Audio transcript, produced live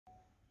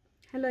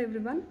Hello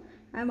everyone,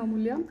 I am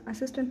Amulya,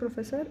 Assistant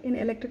Professor in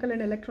Electrical and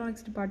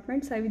Electronics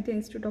Department, Sai Vidya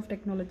Institute of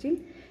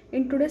Technology.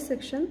 In today's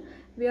section,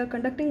 we are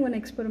conducting one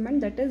experiment,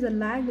 that is a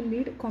lag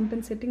lead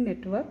compensating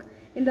network.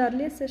 In the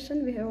earlier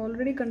session, we have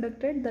already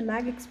conducted the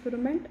lag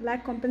experiment,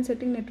 lag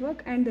compensating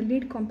network and the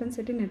lead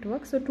compensating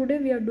network. So today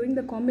we are doing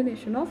the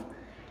combination of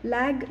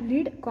lag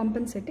lead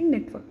compensating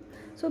network.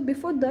 So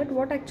before that,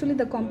 what actually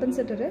the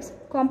compensator is?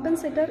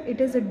 Compensator, it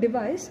is a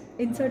device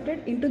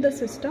inserted into the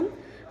system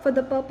for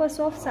the purpose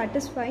of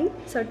satisfying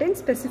certain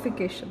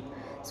specification.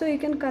 So you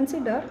can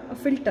consider a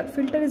filter.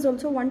 Filter is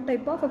also one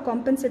type of a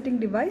compensating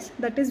device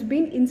that is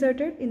being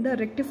inserted in the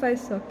rectifier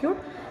circuit,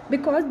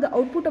 because the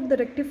output of the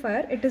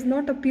rectifier, it is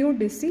not a pure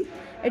DC,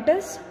 it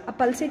is a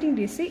pulsating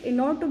DC. In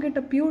order to get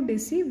a pure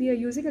DC, we are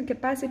using a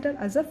capacitor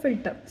as a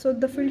filter. So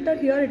the filter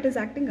here, it is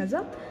acting as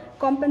a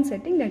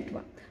compensating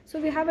network. So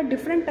we have a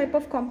different type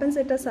of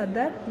compensators are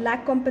there,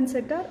 lag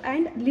compensator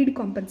and lead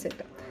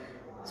compensator.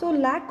 So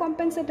lag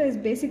compensator is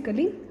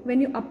basically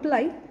when you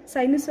apply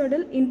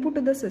sinusoidal input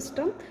to the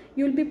system,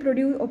 you will be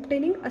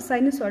obtaining a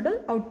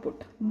sinusoidal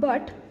output.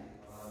 But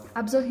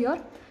observe here,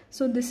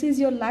 so this is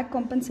your lag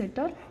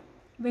compensator.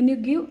 When you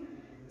give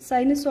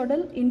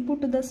sinusoidal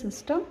input to the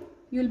system,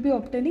 you will be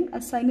obtaining a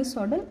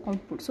sinusoidal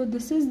output. So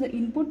this is the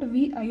input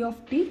Vi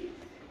of t,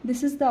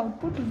 this is the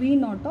output V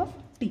naught of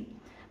t.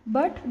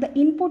 But the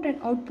input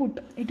and output,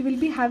 it will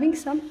be having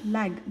some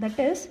lag, that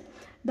is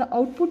the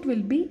output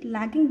will be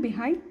lagging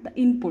behind the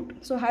input,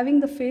 so having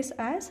the phase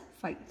as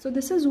phi. So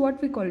this is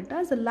what we call it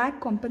as a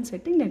lag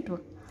compensating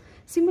network.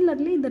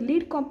 Similarly, the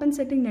lead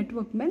compensating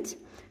network means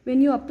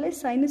when you apply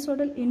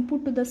sinusoidal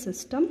input to the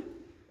system,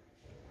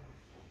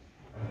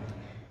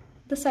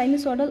 the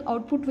sinusoidal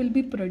output will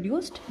be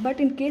produced,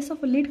 but in case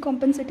of a lead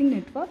compensating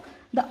network,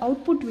 the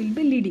output will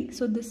be leading.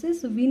 So this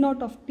is V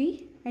naught of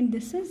t and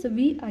this is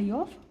Vi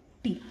of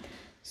t.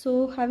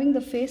 So having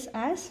the phase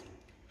as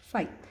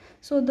phi.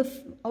 So the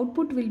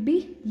output will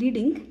be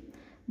leading,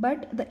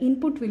 but the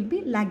input will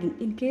be lagging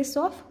in case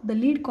of the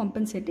lead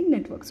compensating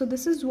network. So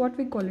this is what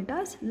we call it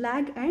as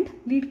lag and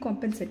lead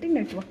compensating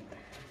network.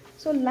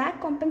 So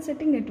lag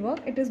compensating network,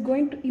 it is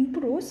going to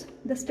improve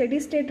the steady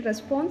state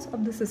response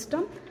of the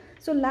system.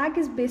 So lag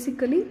is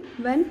basically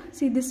when,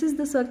 see, this is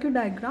the circuit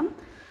diagram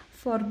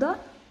for the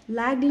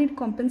lag lead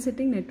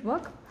compensating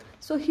network.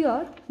 So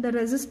here the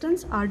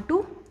resistance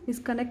R2 is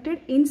connected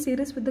in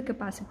series with the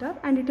capacitor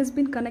and it has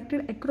been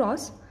connected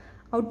across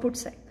output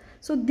side.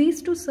 So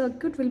these two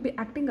circuits will be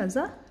acting as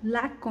a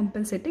lag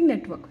compensating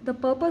network. The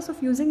purpose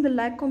of using the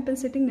lag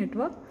compensating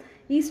network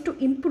is to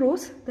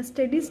improve the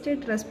steady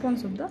state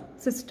response of the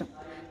system.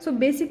 So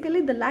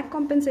basically the lag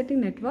compensating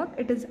network,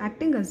 it is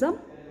acting as a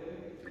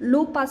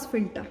low pass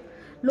filter.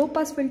 Low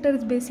pass filter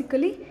is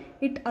basically,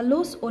 it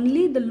allows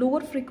only the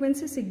lower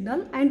frequency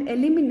signal and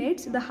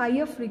eliminates the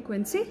higher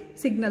frequency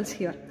signals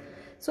here.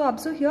 So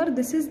observe here,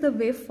 this is the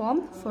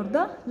waveform for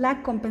the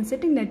lag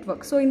compensating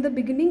network. So in the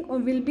beginning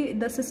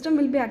the system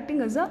will be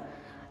acting as a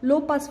low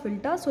pass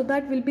filter, so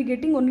that will be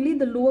getting only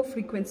the lower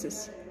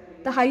frequencies.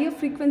 The higher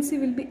frequency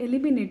will be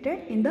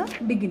eliminated in the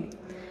beginning.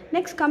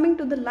 Next, coming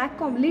to the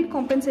lead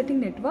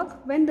compensating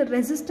network, when the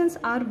resistance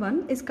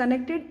R1 is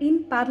connected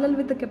in parallel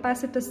with the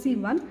capacitor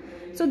C1,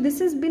 so this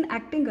has been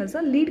acting as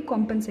a lead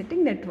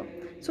compensating network.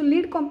 So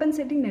lead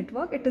compensating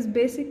network, it is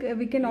basic,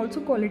 we can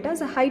also call it as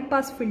a high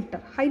pass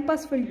filter. High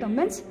pass filter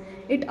means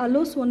it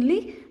allows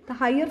only the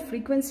higher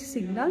frequency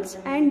signals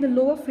and the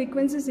lower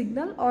frequency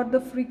signal or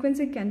the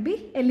frequency can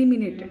be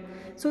eliminated.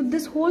 So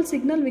this whole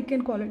signal we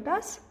can call it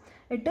as,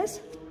 it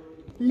is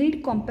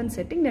lead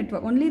compensating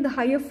network. Only the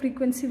higher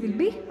frequency will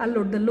be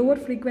allowed, the lower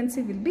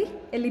frequency will be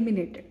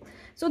eliminated.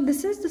 So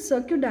this is the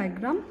circuit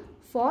diagram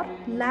for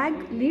lag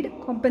lead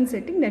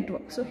compensating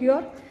network. So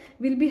here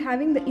we'll be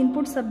having the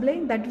input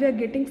supply that we are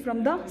getting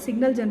from the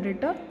signal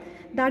generator,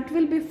 that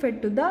will be fed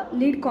to the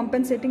lead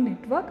compensating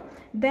network.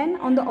 Then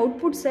on the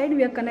output side,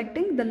 we are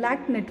connecting the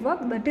lag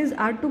network, that is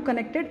R2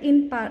 connected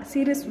in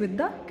series with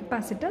the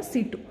capacitor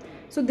C2.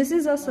 So this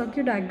is a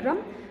circuit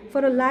diagram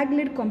for a lag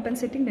lead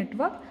compensating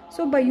network.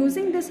 So by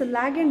using this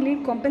lag and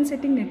lead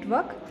compensating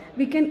network,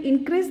 we can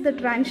increase the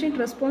transient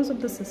response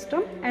of the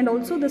system and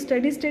also the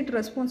steady state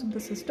response of the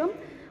system.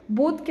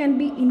 Both can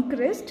be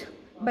increased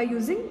by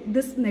using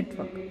this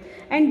network.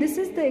 And this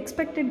is the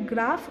expected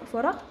graph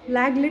for a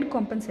lag lead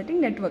compensating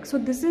network. So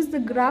this is the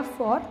graph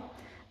for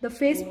the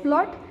phase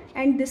plot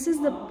and this is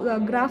the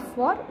graph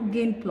for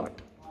gain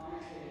plot.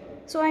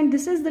 So and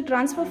this is the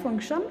transfer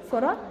function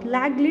for a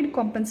lag lead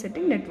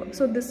compensating network.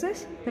 So this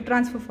is the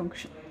transfer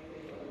function.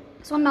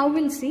 So now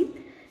we'll see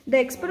the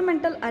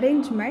experimental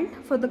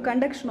arrangement for the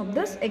conduction of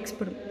this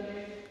experiment.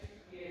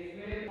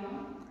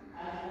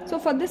 So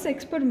for this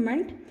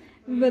experiment,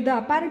 the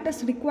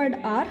apparatus required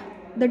are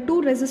the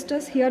two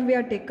resistors. Here we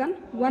are taken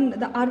one,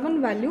 the R1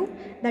 value,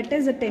 that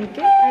is a 10K.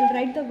 I'll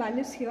write the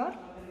values here.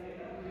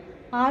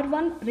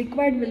 R1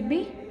 required will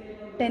be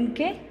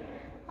 10K,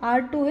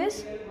 R2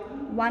 is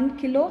 1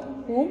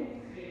 kilo ohm,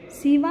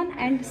 C1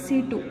 and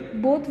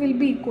C2 both will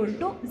be equal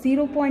to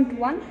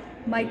 0.1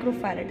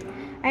 microfarad.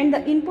 and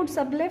the input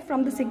supply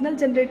from the signal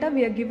generator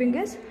we are giving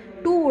is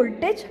 2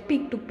 voltage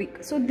peak to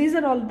peak. So these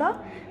are all the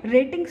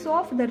ratings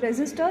of the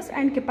resistors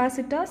and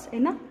capacitors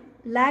in a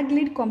lag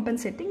lead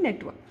compensating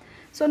network.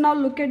 So now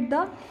look at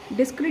the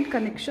discrete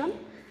connection.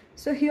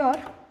 So here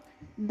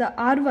the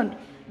R1,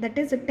 that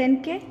is a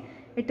 10K,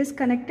 it is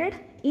connected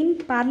in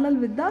parallel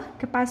with the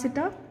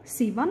capacitor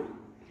C1.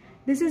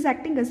 This is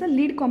acting as a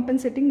lead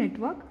compensating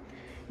network.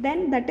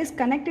 Then that is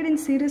connected in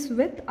series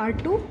with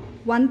R2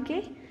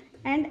 1K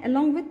and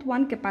along with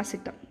one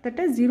capacitor, that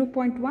is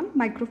 0.1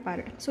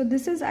 microfarad. So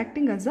this is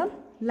acting as a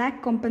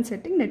lag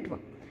compensating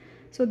network.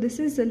 So this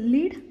is a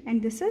lead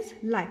and this is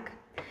lag.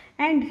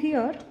 And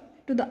here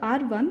to the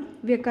R1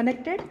 we are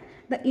connected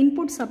the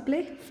input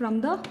supply from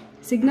the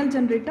signal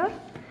generator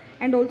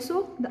and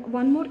also the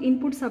one more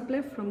input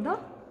supply from the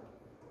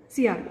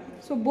CR.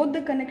 So both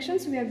the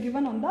connections we are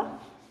given on the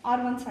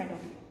R1 side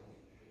only.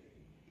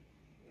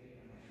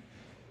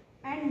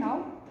 And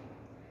now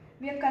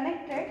we are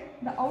connected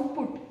the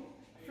output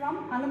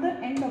from another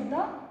end of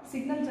the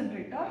signal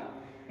generator.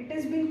 It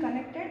has been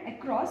connected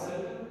across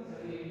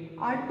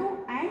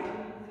R2 and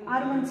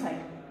R1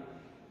 side.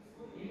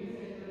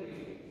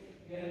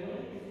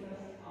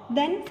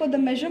 Then for the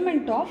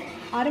measurement of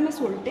RMS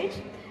voltage,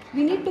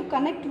 we need to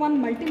connect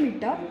one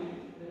multimeter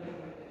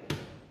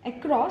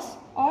across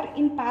or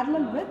in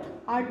parallel with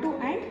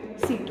R2 and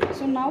C2.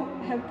 So now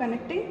I have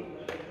connecting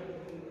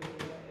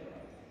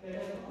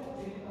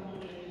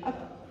a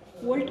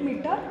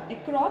voltmeter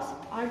across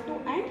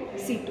R2 and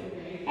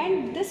C2,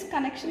 and this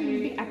connection will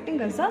be acting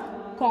as a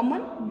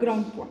common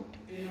ground point.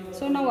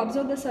 So now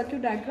observe the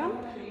circuit diagram.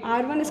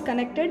 R1 is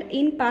connected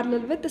in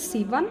parallel with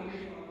C1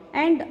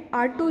 and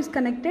R2 is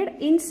connected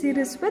in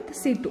series with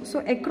C2. So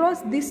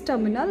across this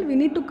terminal we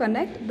need to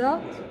connect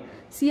the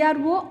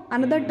CRO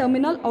another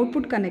terminal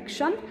output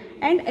connection,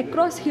 and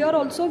across here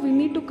also we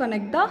need to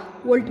connect the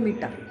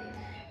voltmeter,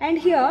 and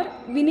here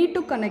we need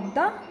to connect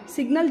the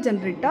signal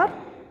generator,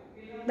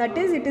 that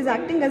is it is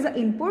acting as an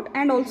input,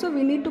 and also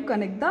we need to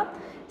connect the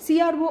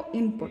CRO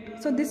input.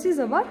 So this is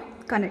our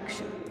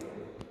connection.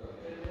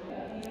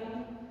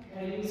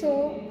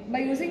 So by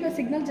using a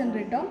signal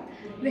generator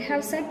we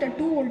have set a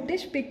 2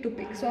 voltage peak to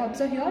peak. So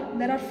observe here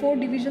there are 4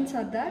 divisions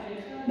are there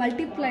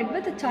multiplied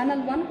with the channel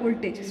 1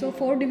 voltage. So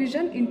 4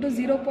 division into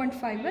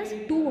 0.5 is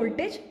 2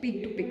 voltage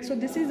peak to peak. So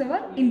this is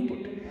our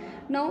input.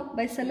 Now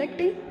by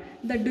selecting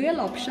the dual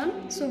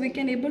option, so we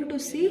can able to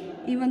see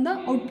even the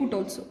output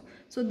also.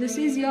 So this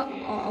is your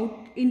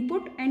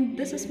input and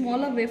this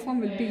smaller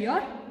waveform will be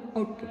your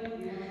output.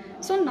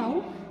 So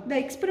now the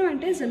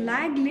experiment is a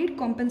lag lead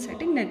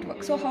compensating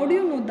network. So how do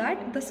you know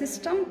that the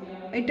system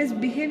it is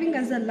behaving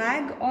as a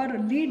lag or a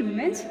lead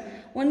means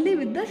only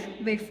with the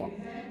waveform.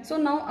 So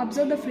now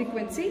observe the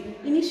frequency.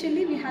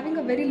 Initially we having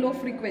a very low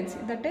frequency,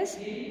 that is,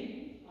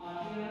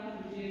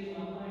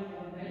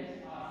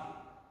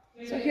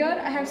 so here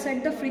I have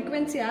set the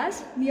frequency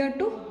as near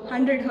to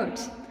 100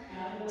 Hz.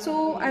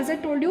 So as I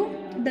told you,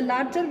 the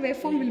larger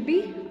waveform will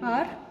be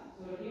our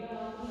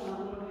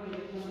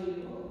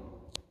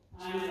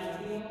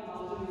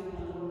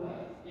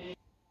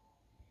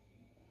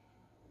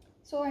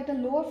so at a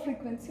lower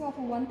frequency of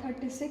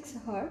 136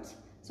 Hz.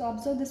 So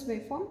observe this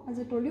waveform. As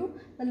I told you,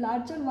 the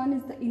larger one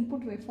is the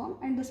input waveform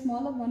and the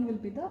smaller one will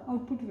be the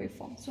output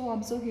waveform. So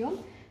observe here.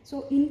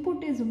 So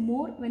input is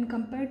more when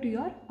compared to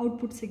your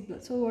output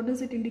signal. So what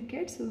does it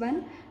indicate? So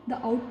when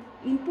the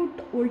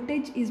input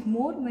voltage is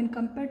more when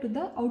compared to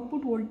the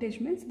output voltage,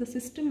 means the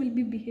system will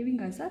be behaving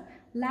as a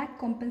lag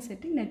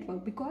compensating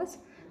network, because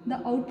the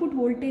output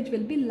voltage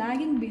will be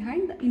lagging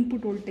behind the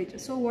input voltage.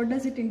 So what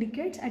does it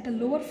indicate? At a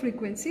lower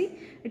frequency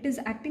it is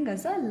acting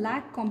as a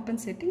lag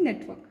compensating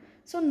network.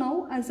 So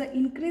now as I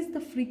increase the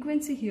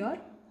frequency here,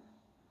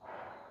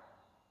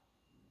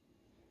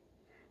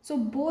 so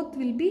both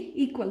will be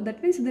equal.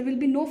 That means there will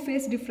be no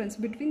phase difference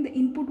between the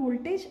input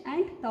voltage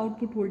and the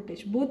output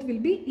voltage. Both will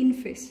be in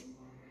phase.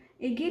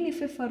 Again,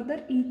 if I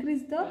further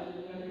increase the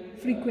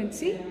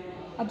frequency,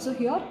 observe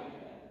here.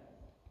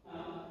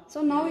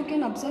 So now you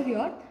can observe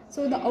here.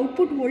 So the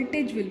output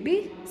voltage will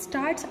be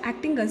starts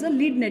acting as a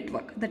lead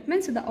network. That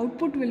means the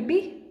output will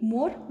be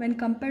more when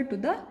compared to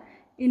the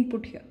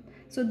input here.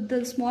 So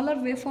the smaller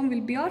waveform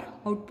will be our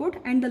output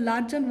and the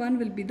larger one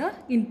will be the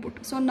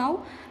input. So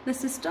now the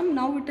system,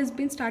 now it has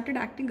been started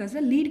acting as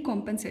a lead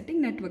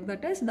compensating network.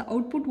 That is, the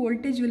output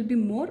voltage will be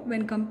more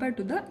when compared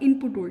to the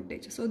input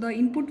voltage. So the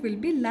input will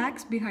be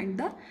lags behind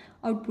the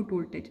output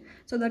voltage.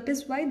 So that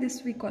is why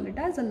this we call it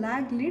as a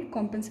lag lead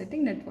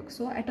compensating network.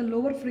 So at a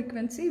lower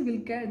frequency we'll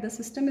get the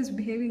system is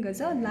behaving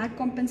as a lag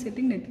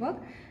compensating network,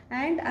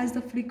 and as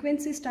the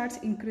frequency starts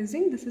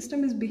increasing the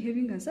system is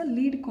behaving as a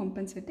lead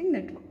compensating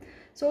network.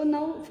 So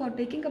now for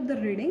taking up the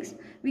readings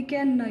we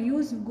can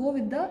go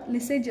with the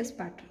Lissajous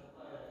pattern.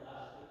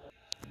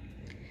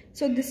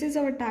 So this is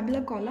our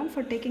tabular column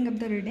for taking up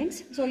the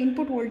readings. So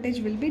input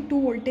voltage will be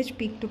 2 voltage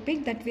peak to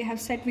peak that we have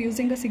set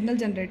using a signal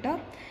generator,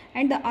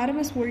 and the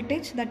RMS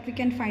voltage that we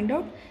can find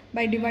out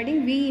by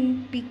dividing V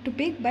in peak to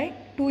peak by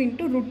 2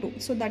 into root 2.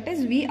 So that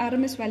is V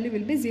RMS value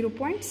will be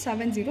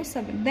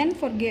 0.707. Then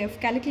for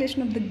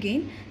calculation of the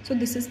gain, so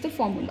this is the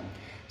formula.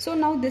 So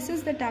now this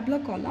is the tabular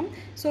column.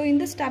 So in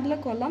this tabular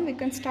column we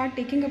can start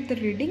taking up the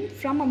reading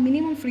from a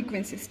minimum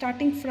frequency.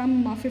 Starting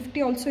from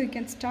 50 also you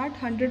can start,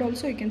 100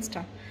 also you can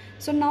start.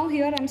 So now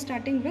here I am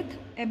starting with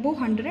above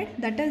 100,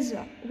 that is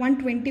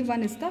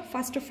 121 is the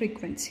first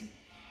frequency.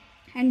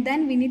 And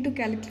then we need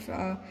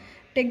to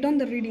take down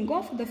the reading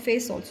of the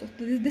phase also.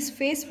 This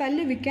phase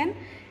value we can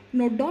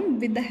note down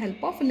with the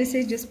help of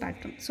Lissajous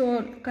pattern.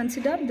 So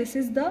consider this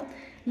is the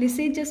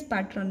Lissajous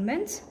pattern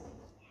means.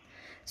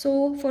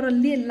 So for a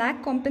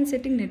lag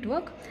compensating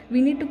network,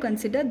 we need to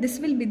consider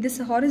this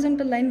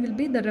horizontal line will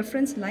be the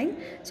reference line.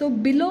 So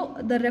below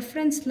the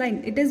reference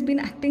line, it has been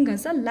acting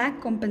as a lag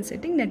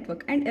compensating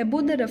network, and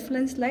above the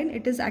reference line,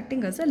 it is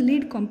acting as a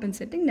lead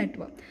compensating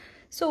network.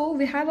 So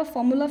we have a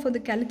formula for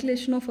the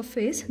calculation of a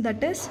phase,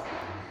 that is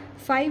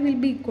phi will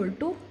be equal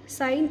to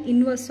sine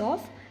inverse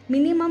of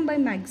minimum by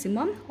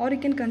maximum, or you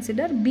can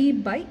consider B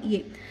by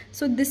A.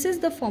 So this is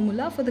the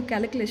formula for the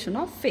calculation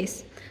of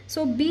phase.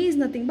 So B is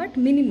nothing but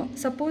minimum.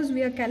 Suppose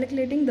we are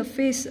calculating the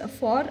phase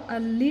for a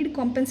lead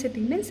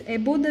compensating means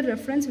above the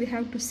reference we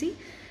have to see.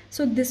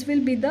 So this will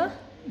be the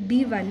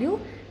B value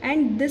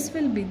and this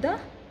will be the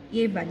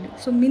A value.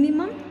 So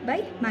minimum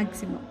by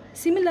maximum.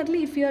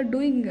 Similarly, if you are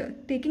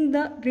taking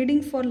the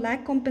reading for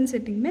lag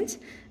compensating means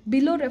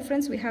below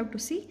reference we have to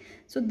see.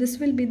 So this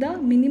will be the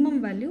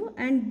minimum value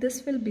and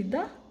this will be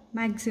the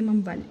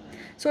maximum value.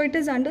 So it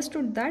is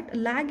understood that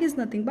lag is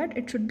nothing but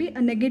it should be a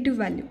negative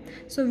value.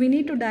 So we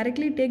need to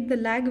directly take the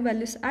lag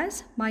values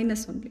as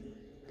minus only.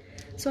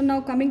 So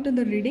now coming to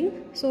the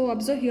reading. So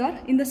observe here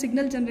in the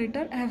signal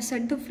generator I have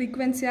set the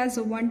frequency as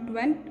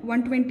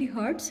 120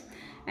 Hertz,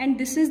 and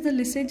this is the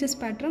Lissajous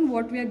pattern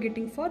what we are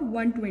getting for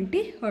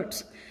 120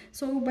 Hertz.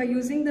 So by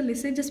using the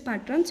Lissajous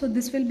pattern, so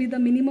this will be the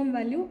minimum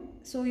value.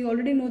 So you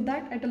already know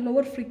that at a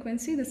lower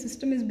frequency the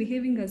system is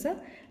behaving as a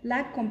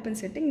lag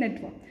compensating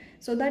network,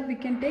 so that we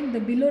can take the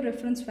below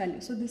reference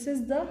value. So this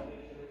is the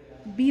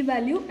B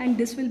value and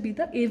this will be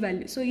the A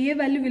value. So A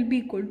value will be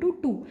equal to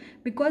 2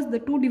 because the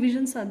two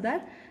divisions are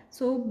there.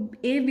 So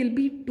A will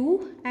be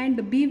 2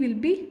 and B will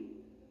be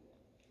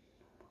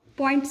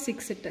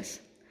 0.6 it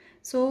is.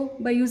 So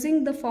by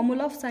using the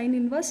formula of sine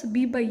inverse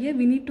B by A,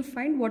 we need to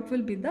find what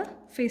will be the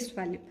phase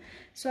value.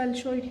 So I'll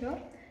show it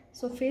here.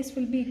 So phase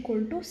will be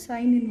equal to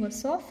sine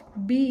inverse of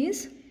B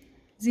is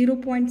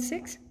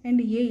 0.6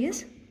 and A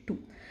is 2.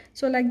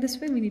 So like this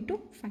way we need to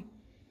find.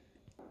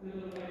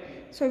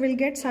 So we'll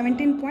get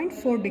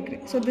 17.4 degree.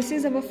 So this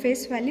is our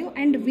phase value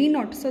and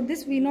V0. So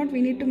this V0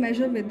 we need to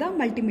measure with the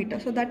multimeter.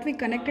 So that we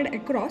connected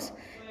across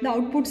the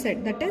output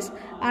set, that is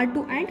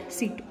R2 and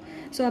C2.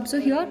 So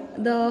observe here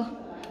the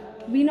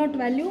V0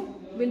 value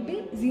will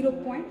be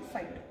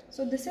 0.52.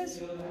 So this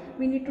is,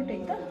 we need to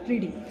take the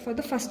reading for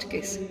the first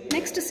case.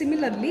 Next,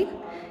 similarly,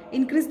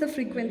 increase the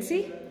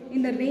frequency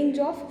in the range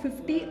of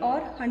 50 or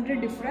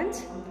 100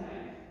 difference.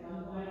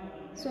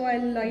 So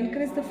I'll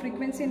increase the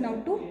frequency now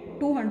to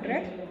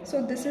 200.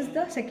 So this is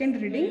the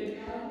second reading.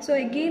 So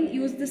again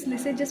use this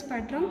Lissajous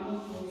pattern,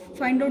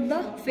 find out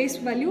the phase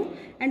value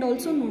and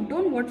also note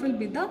down what will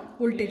be the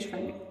voltage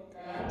value.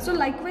 So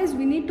likewise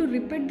we need to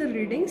repeat the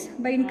readings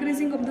by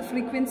increasing of the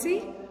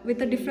frequency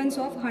with a difference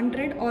of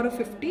 100 or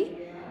 50,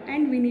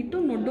 and we need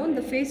to note down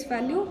the phase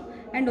value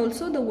and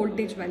also the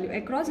voltage value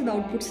across the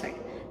output side.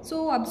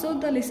 So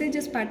observe the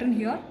Lissajous pattern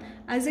here.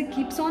 As it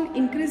keeps on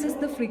increases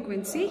the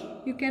frequency,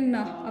 you can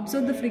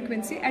observe the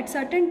frequency. At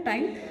certain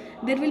time,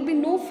 there will be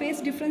no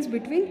phase difference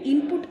between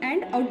input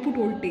and output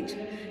voltage.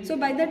 So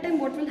by that time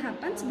what will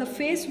happen? The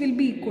phase will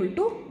be equal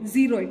to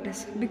 0 it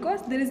is,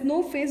 because there is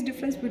no phase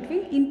difference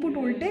between input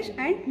voltage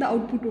and the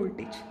output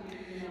voltage.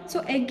 So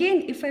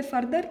again if I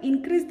further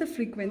increase the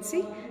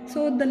frequency,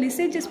 so the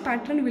Lissajous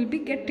pattern will be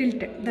get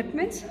tilted. That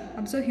means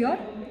observe here.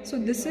 So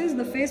this is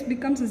the phase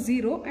becomes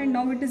 0 and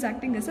now it is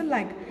acting as a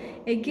lag.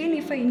 Again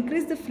if I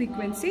increase the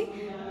frequency,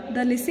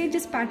 the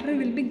Lissajous pattern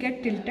will be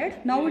get tilted.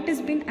 Now it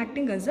has been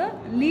acting as a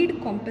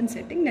lead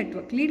compensating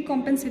network. Lead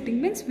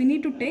compensating means we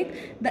need to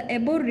take the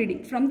above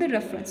reading from the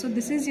reference. So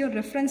this is your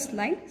reference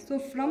line. So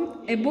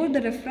from above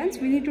the reference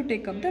we need to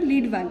take up the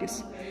lead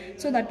values.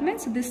 So that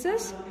means this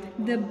is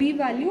the B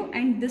value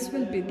and this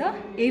will be the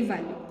A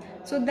value.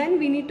 So then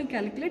we need to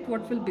calculate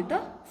what will be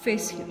the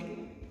phase here.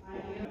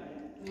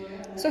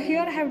 So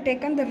here I have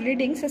taken the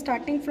readings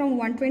starting from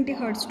 120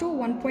 Hz to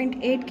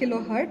 1.8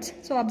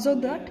 kHz. So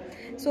observe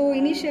that So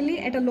initially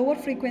at a lower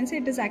frequency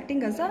it is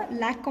acting as a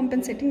lag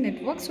compensating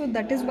network, so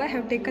that is why I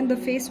have taken the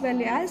phase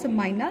value as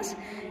minus,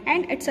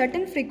 and at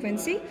certain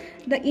frequency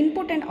the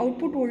input and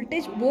output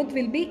voltage both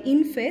will be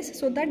in phase,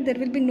 so that there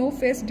will be no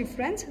phase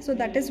difference, so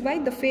that is why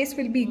the phase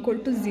will be equal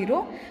to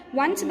 0.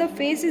 Once the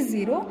phase is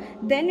 0,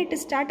 then it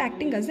start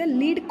acting as a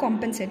lead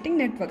compensating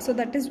network, so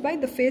that is why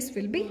the phase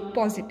will be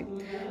positive.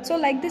 So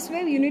like this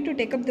way you need to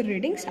take up the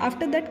readings.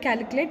 After that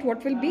calculate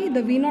what will be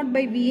the V0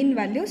 by V in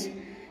values,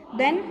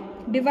 then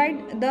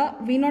divide the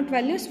V0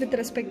 values with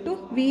respect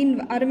to V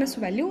in RMS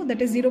value,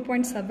 that is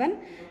 0.7,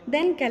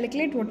 then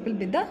calculate what will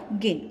be the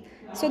gain,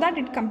 so that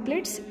it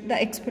completes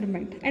the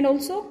experiment. And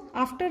also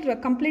after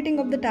completing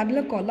of the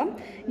tabular column,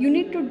 you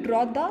need to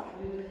draw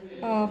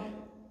the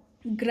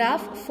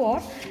graph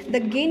for the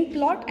gain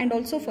plot and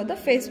also for the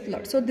phase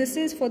plot. So this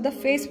is for the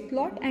phase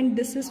plot and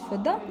this is for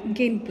the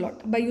gain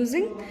plot by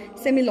using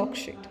semi-log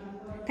sheet.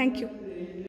 Thank you.